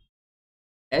me?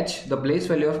 H, the place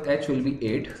value of H will be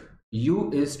 8.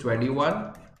 U is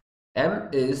 21. M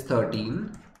is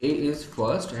 13. A is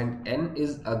first, and N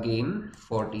is again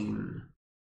 14.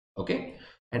 Okay,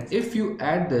 and if you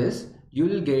add this, you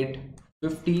will get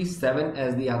 57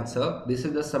 as the answer. This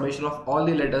is the summation of all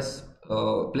the letters,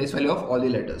 place value of all the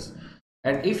letters.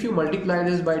 And if you multiply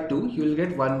this by 2, you will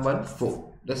get 114.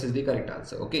 This is the correct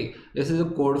answer. Okay, this is a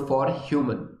code for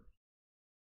human.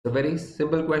 It's a very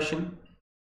simple question.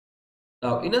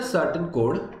 Now, in a certain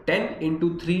code, 10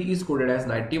 into 3 is coded as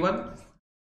 91.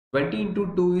 20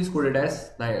 into 2 is coded as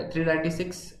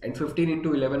 396, and 15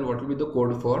 into 11, what will be the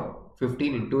code for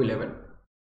 15 into 11?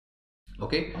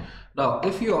 Okay, now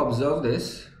if you observe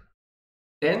this,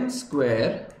 10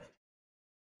 square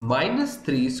minus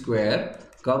 3 square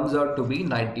comes out to be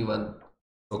 91.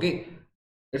 Okay,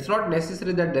 it's not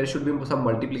necessary that there should be some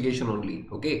multiplication only.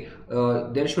 Okay,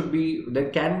 there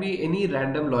can be any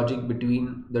random logic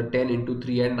between the 10 into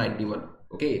 3 and 91.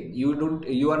 Okay,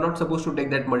 you are not supposed to take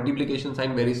that multiplication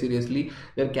sign very seriously.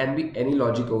 There can be any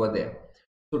logic over there.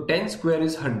 So 10 square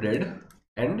is 100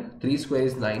 and 3 square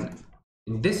is 9.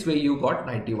 In this way you got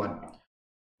 91.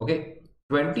 Okay,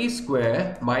 20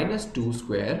 square minus 2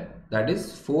 square, that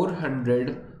is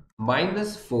 400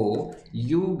 minus 4,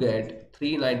 you get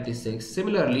 396.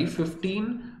 Similarly,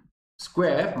 15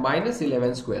 square minus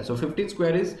 11 square, so 15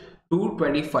 square is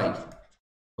 225.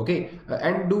 Okay,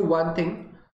 and do one thing.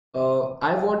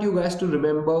 I want you guys to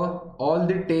remember all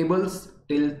the tables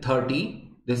till 30.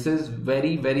 This is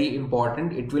very, very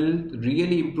important. It will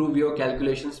really improve your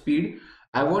calculation speed.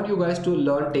 I want you guys to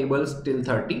learn tables till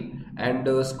 30 and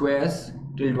squares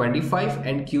till 25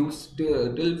 and cubes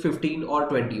till 15 or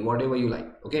 20, whatever you like.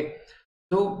 Okay,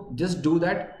 so just do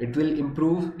that. It will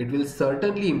improve. It will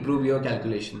certainly improve your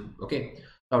calculation. Okay,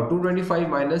 now 225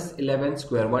 minus 11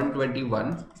 square,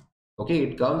 121. Okay,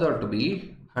 it comes out to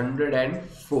be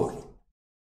 104.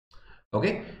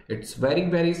 Okay, it's very,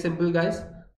 very simple, guys.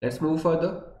 Let's move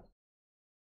further.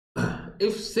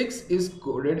 If 6 is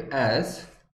coded as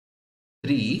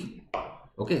 3,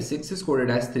 okay, 6 is coded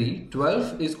as 3,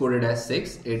 12 is coded as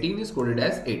 6, 18 is coded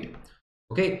as 8.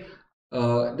 Okay,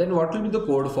 then what will be the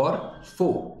code for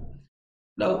 4?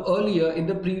 Now, earlier in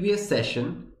the previous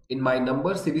session, in my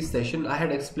number series session, I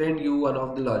had explained you one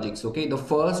of the logics. Okay, the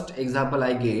first example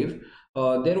I gave,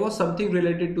 there was something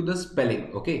related to the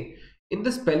spelling. Okay, in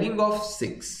the spelling of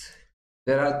 6,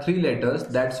 there are 3 letters.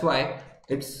 That's why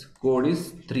its code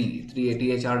is 3,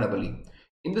 3ATHREE.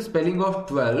 In the spelling of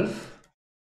 12,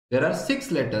 there are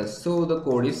 6 letters, so the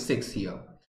code is 6 here.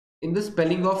 In the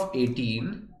spelling of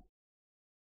 18,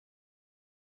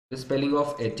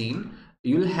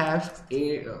 you'll have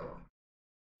 8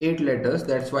 letters.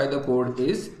 That's why the code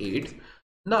is 8.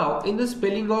 Now, in the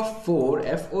spelling of 4,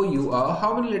 F-O-U-R,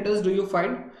 how many letters do you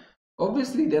find?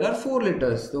 Obviously, there are 4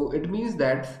 letters. So it means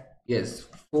that, yes,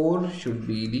 4 should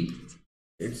be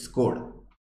its code.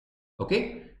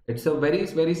 Okay, it's a very,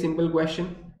 very simple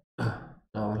question.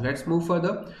 Now, let's move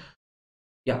further.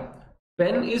 Yeah,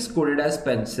 pen is coded as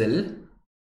pencil.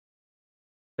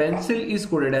 Pencil is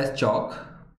coded as chalk.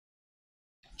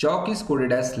 Chalk is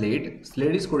coded as slate.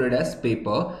 Slate is coded as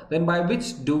paper. Then by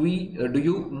which do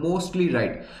you mostly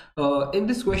write? In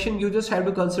this question, you just have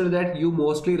to consider that you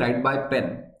mostly write by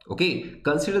pen. Okay,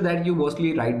 consider that you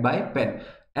mostly write by pen.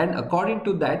 And according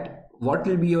to that, what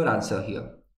will be your answer here?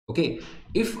 Okay,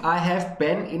 if I have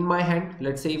pen in my hand,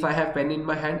 let's say if I have pen in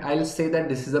my hand, I'll say that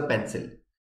this is a pencil.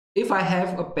 If I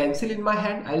have a pencil in my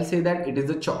hand, I'll say that it is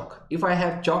a chalk. If I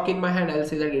have chalk in my hand, I'll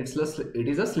say that it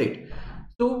is a slate.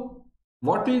 So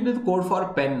what will be the code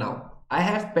for pen now? I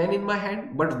have pen in my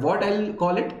hand, but what I'll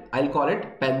call it? I'll call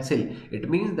it pencil. It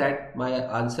means that my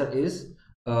answer is,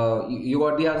 you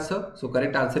got the answer. So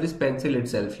correct answer is pencil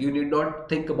itself. You need not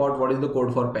think about what is the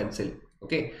code for pencil.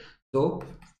 Okay, so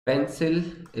pencil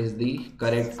is the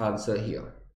correct answer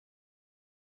here.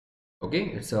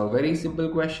 Okay, it's a very simple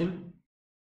question.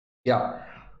 Yeah,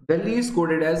 Delhi is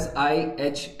coded as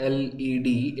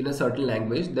IHLED in a certain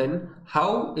language. Then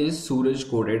how is Suraj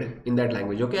coded in that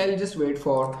language? Okay, I'll just wait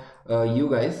for you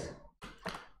guys.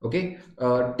 Okay,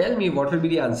 tell me what will be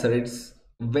the answer. It's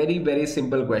very, very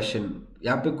simple question.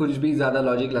 यहाँ पे कुछ भी ज़्यादा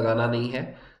logic लगाना नहीं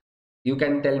है. You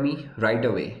can tell me right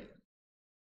away.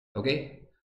 Okay,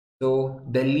 so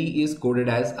Delhi is coded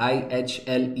as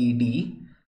IHLED.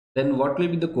 then what will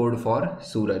be the code for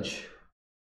Suraj?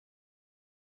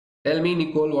 Tell me,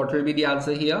 Nicole, what will be the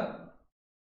answer here?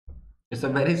 It's a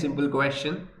very simple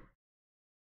question.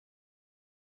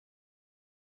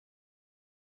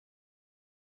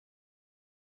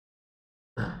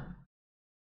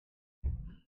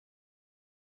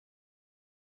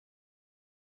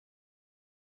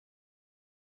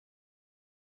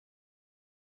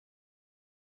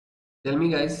 Tell me,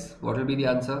 guys, what will be the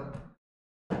answer?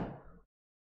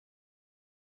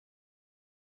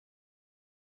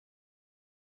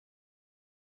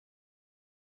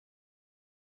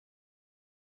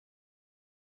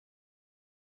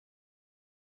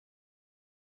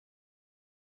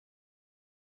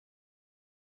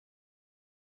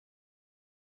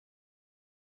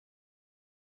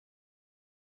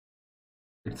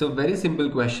 It's a very simple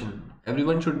question.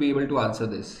 Everyone should be able to answer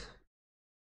this.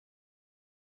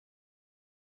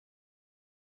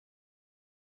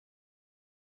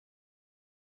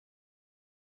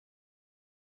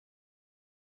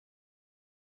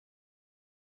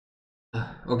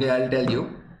 Okay, I'll tell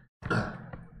you.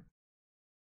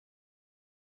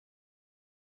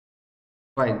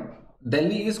 Fine.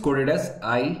 Delhi is coded as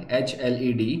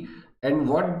IHLED, and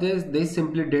what they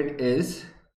simply did is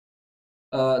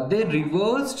they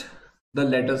reversed the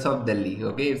letters of Delhi.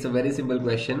 Okay, it's a very simple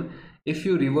question. If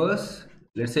you reverse,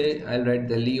 let's say I'll write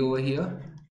Delhi over here.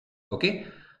 Okay,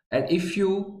 and if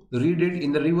you read it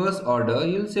in the reverse order,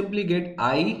 you'll simply get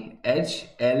IHLED.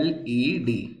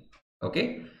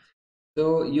 Okay,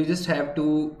 so you just have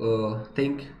to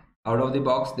think out of the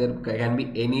box. There can be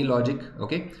any logic.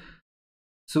 Okay,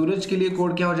 सूरज के लिए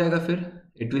code क्या हो जाएगा फिर?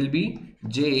 It will be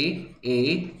JARUS.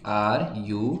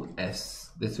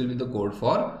 This will be the code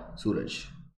for Suraj.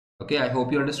 Okay, I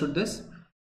hope you understood this.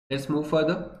 Let's move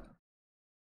further.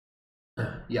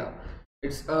 Yeah,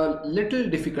 it's a little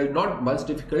difficult, not much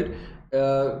difficult.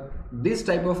 This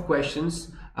type of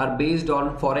questions are based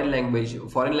on foreign language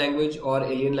or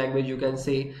alien language. You can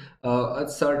say a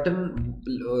certain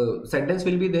sentence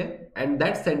will be there, and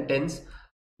that sentence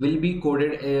will be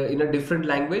coded in a different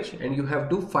language, and you have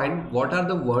to find what are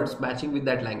the words matching with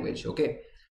that language. Okay,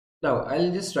 now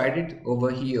I'll just write it over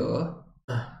here.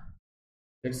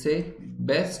 Let's say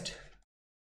best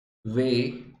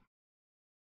way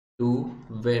to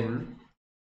win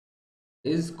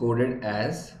is coded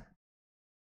as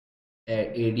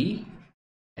ADMIJANO.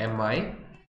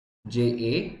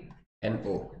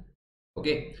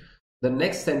 Okay, the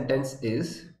next sentence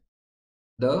is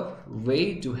the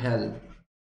way to hell.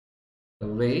 The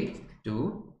way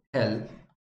to hell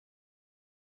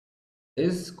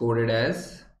is coded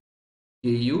as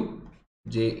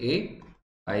KUJAIG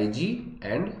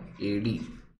and AD.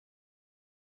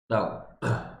 Now,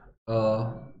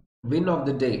 win of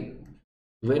the day.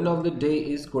 Win of the day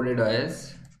is coded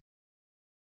as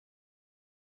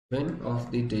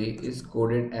BEKUZOMI.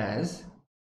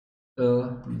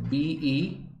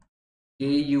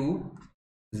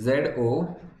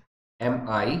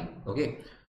 Okay,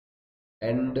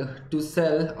 and to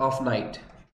sell of night.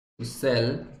 To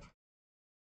sell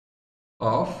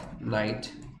of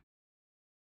night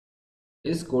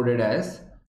is coded as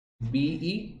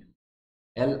BELIYA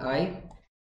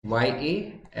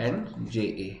and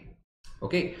JA.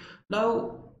 Okay,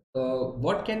 now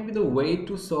what can be the way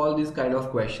to solve these kind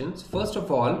of questions? First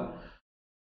of all,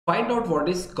 find out what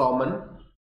is common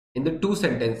in the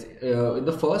in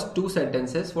the first two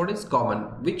sentences. What is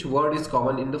common? Which word is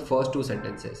common in the first two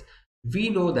sentences? We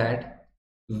know that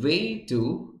way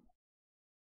to,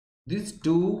 these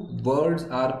two words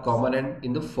are common and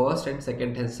in the first and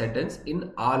second sentence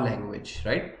in our language,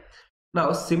 right?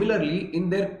 Now similarly in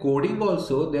their coding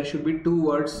also there should be two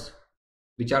words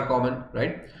which are common,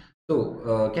 right?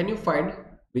 So can you find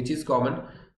which is common?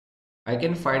 I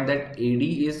can find that AD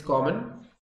is common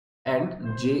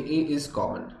and JA is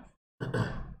common.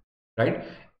 Right?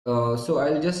 So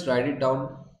I'll just write it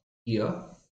down here.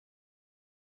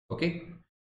 Okay,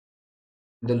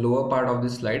 the lower part of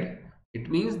this slide. It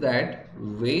means that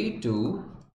way to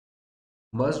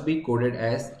must be coded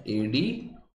as AD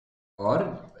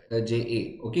or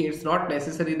JA. Okay, it's not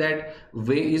necessary that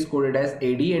way is coded as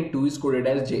AD and 2 is coded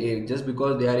as JA just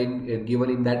because they are given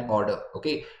in that order.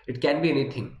 Okay, it can be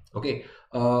anything. Okay,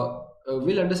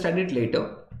 we'll understand it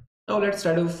later. Now let's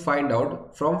try to find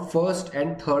out from first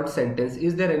and third sentence,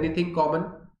 is there anything common?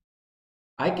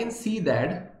 I can see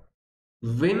that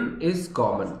win is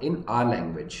common in our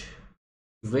language.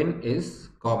 Win is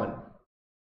common.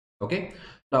 Okay,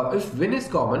 now if win is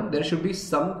common, there should be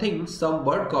something, some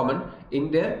word common in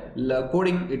their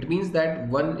coding. It means that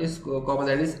one is common,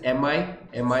 that is MI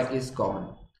is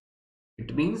common.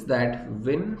 It means that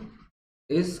win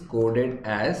is coded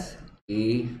as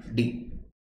AD.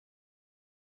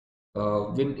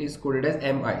 Win is coded as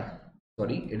MI.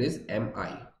 Sorry, it is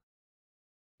MI.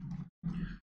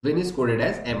 Win is coded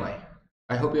as MI.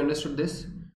 I hope you understood this.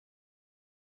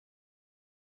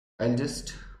 I'll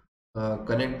just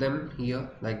connect them here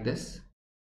like this.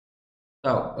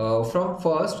 Now, from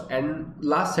first and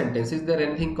last sentence, is there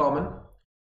anything common?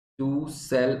 To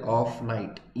sell of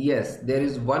night. Yes, there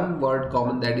is one word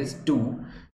common, that is to,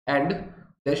 and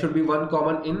there should be one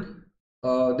common in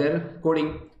their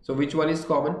coding. So which one is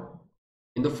common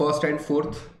in the first and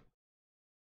fourth?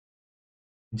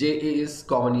 JA is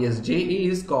common. Yes, JA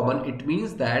is common. It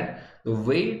means that the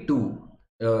way to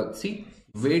see,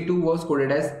 way to was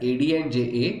coded as AD and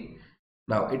JA.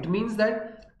 Now it means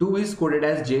that 2 is coded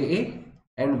as JA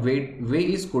and way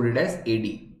is coded as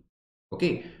AD.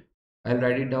 Okay, I'll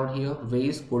write it down here. Way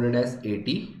is coded as AD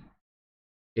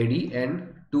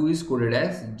and 2 is coded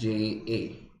as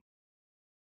JA.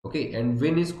 Okay, and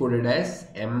win is coded as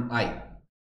MI.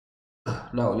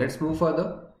 Now let's move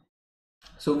further.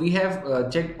 So we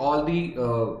have checked all the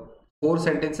 4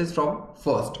 sentences from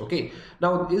first. Okay,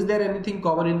 now is there anything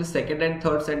common in the second and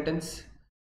third sentence?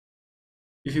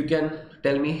 If you can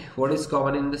tell me what is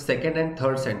common in the second and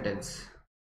third sentence.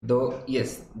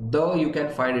 Yes, you can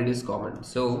find it is common.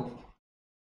 So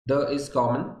the is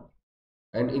common,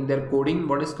 and in their coding,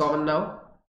 what is common now?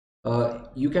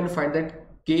 You can find that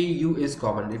KU is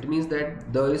common. It means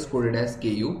that the is coded as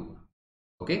KU.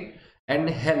 Okay, and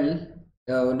hell,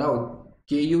 now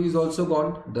KU is also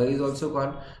gone, the is also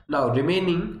gone. Now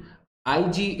remaining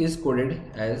IG is coded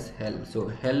as hell. So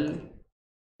hell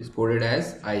is coded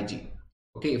as IG.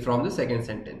 Okay, from the second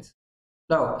sentence.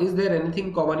 Now, is there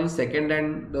anything common in second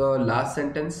and the last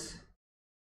sentence?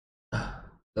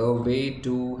 The way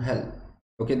to hell.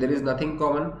 Okay, there is nothing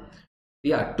common.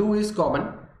 Yeah, 2 is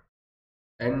common,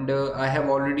 and I have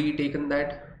already taken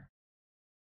that.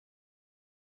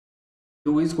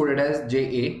 2 is coded as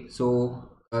JA, so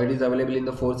it is available in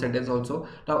the fourth sentence also.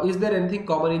 Now, is there anything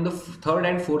common in the third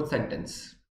and fourth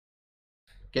sentence?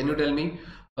 Can you tell me?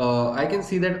 I can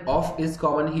see that off is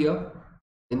common here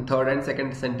in third and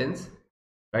second sentence,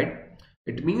 right?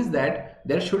 It means that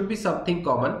there should be something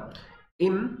common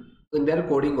in their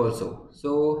coding also.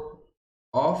 So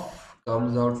off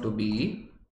comes out to be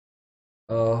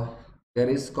there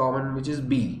is common, which is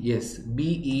B. Yes,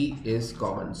 BE is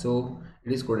common, so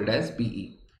it is coded as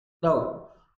BE. Now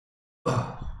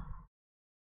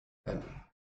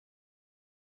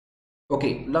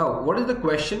okay, now what is the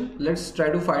question? Let's try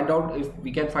to find out if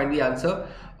we can find the answer.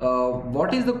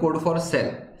 What is the code for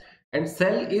cell? And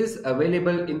cell is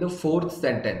available in the fourth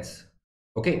sentence.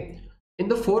 Okay, in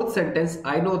the fourth sentence,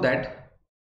 I know that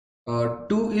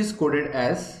 2 is coded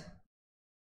as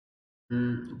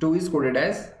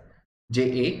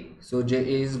JA, so JA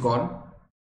is gone.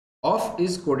 Off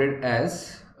is coded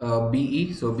as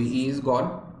BE, so BE is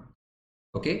gone.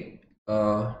 Okay,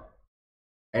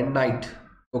 and night.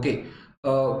 Okay,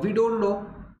 we don't know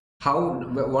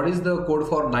what is the code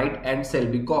for night and cell,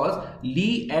 because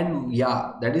li and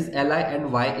ya, that is li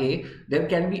and ya, there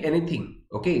can be anything.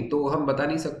 Okay, तो हम बता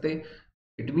नहीं सकते.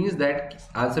 It means that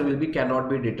answer will be cannot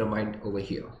be determined over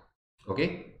here.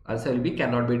 Okay, answer will be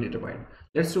cannot be determined.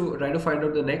 Let's try to find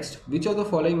out the next. Which of the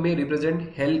following may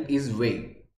represent hell is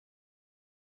way?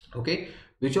 Okay,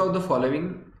 which of the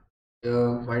following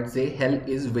might say hell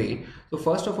is way? So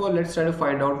first of all, let's try to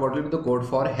find out what will be the code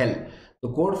for hell. The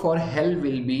code for hell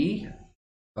will be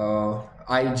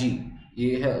IG.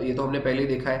 ये तो हमने पहले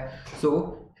देखा है.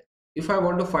 So if I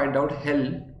want to find out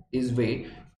hell is way,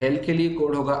 hell के लिए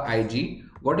code होगा IG.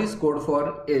 What is code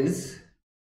for is?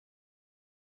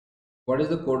 What is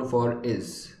the code for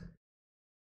is?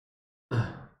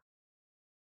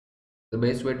 The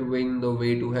best way to win, the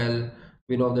way to hell,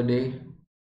 win of the day.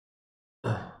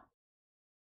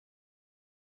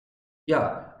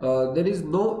 Yeah, there is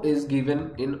no is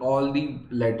given in all the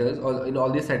letters or in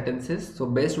all the sentences. So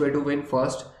best way to win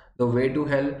first, the way to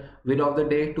hell, win of the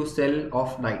day, to sell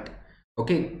of night.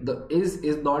 Okay, the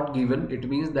is not given. It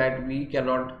means that we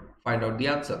cannot find out the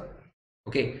answer.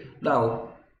 Okay, now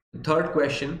third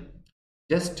question,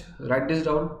 just write this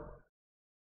down.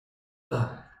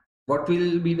 What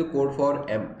will be the code for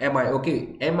MI?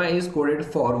 Okay, MI is coded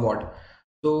for what?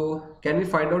 So can we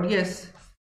find out? Yes,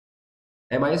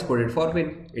 MI is coded for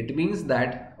win. It means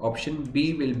that option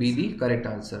B will be the correct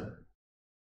answer.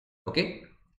 Okay,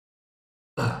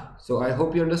 so I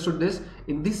hope you understood this.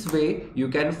 In this way, you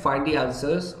can find the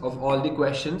answers of all the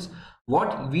questions.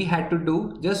 What we had to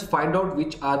do, just find out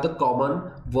which are the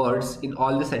common words in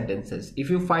all the sentences. If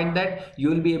you find that, you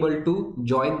will be able to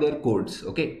join their codes.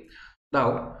 Okay,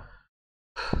 now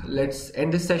let's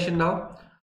end this session now.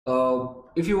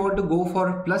 If you want to go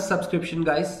for plus subscription,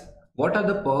 guys, what are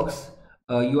the perks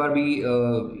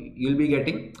you'll be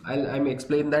getting? I'm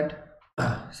explain that.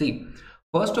 See,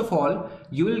 first of all,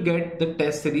 you will get the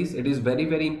test series. It is very,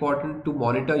 very important to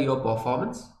monitor your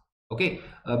performance. Okay,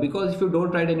 because if you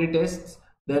don't write any tests,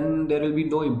 then there will be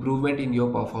no improvement in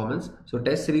your performance. So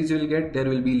test series you will get. There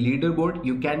will be leaderboard.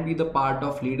 You can be the part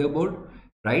of leaderboard,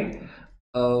 right?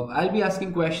 I'll be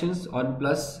asking questions on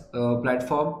plus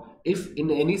platform. If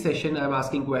in any session I'm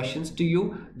asking questions to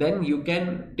you, then you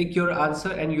can tick your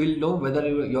answer and you will know whether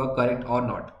you're correct or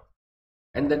not.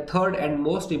 And the third and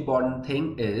most important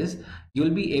thing is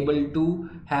you'll be able to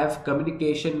have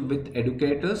communication with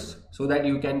educators so that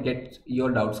you can get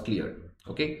your doubts cleared.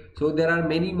 Okay, so there are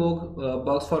many more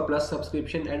perks for plus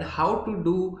subscription. And how to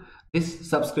do this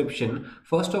subscription?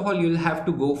 First of all, you'll have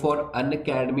to go for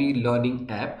Unacademy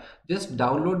learning app. Just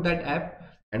download that app,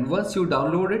 and once you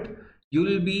download it, you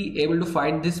will be able to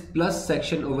find this plus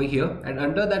section over here, and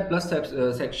under that plus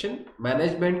section,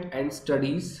 management and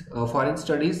studies, foreign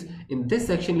studies, in this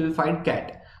section you will find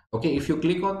CAT. Okay, if you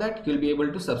click on that, you'll be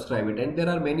able to subscribe it, and there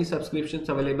are many subscriptions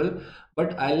available,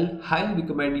 but I'll highly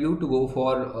recommend you to go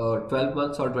for 12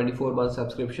 months or 24 months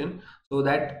subscription, so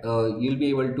that you'll be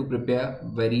able to prepare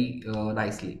very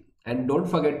nicely. And don't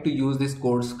forget to use this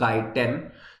code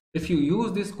SKY10. If you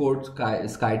use this code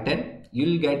SKY10,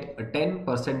 you'll get a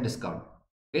 10% discount.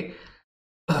 Okay.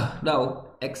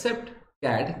 Now, except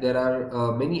CAT, there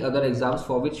are many other exams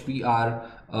for which we are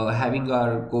having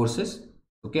our courses.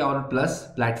 Okay, on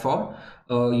plus platform,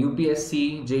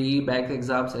 UPSC, JEE, bank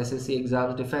exams, SSC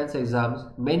exams, defense exams,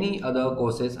 many other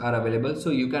courses are available.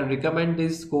 So you can recommend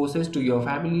these courses to your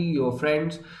family, your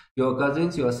friends, your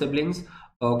cousins, your siblings.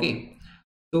 Okay,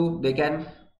 so they can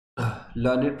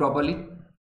learn it properly.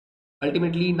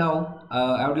 Ultimately, now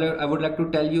I would like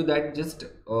to tell you that just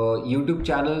YouTube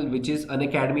channel, which is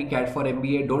Unacademy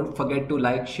CAT4MBA, don't forget to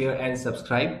like, share and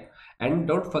subscribe, and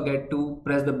don't forget to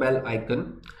press the bell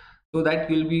icon so that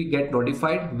you'll be get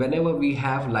notified whenever we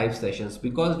have live sessions,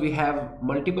 because we have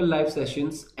multiple live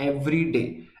sessions every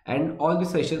day and all the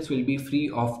sessions will be free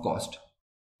of cost.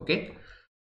 Okay,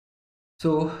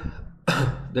 so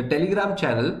the Telegram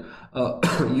channel,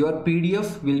 your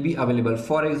PDF will be available.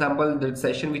 For example, the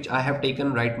session which I have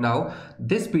taken right now,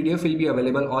 this PDF will be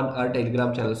available on our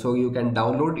Telegram channel, so you can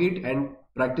download it and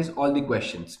practice all the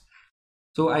questions.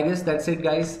 So I guess that's it,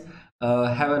 guys.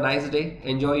 Have a nice day,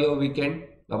 enjoy your weekend.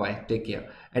 Bye bye, take care.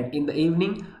 And in the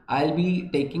evening I'll be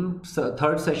taking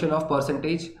third session of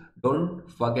percentage. Don't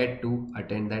forget to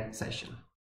attend that session.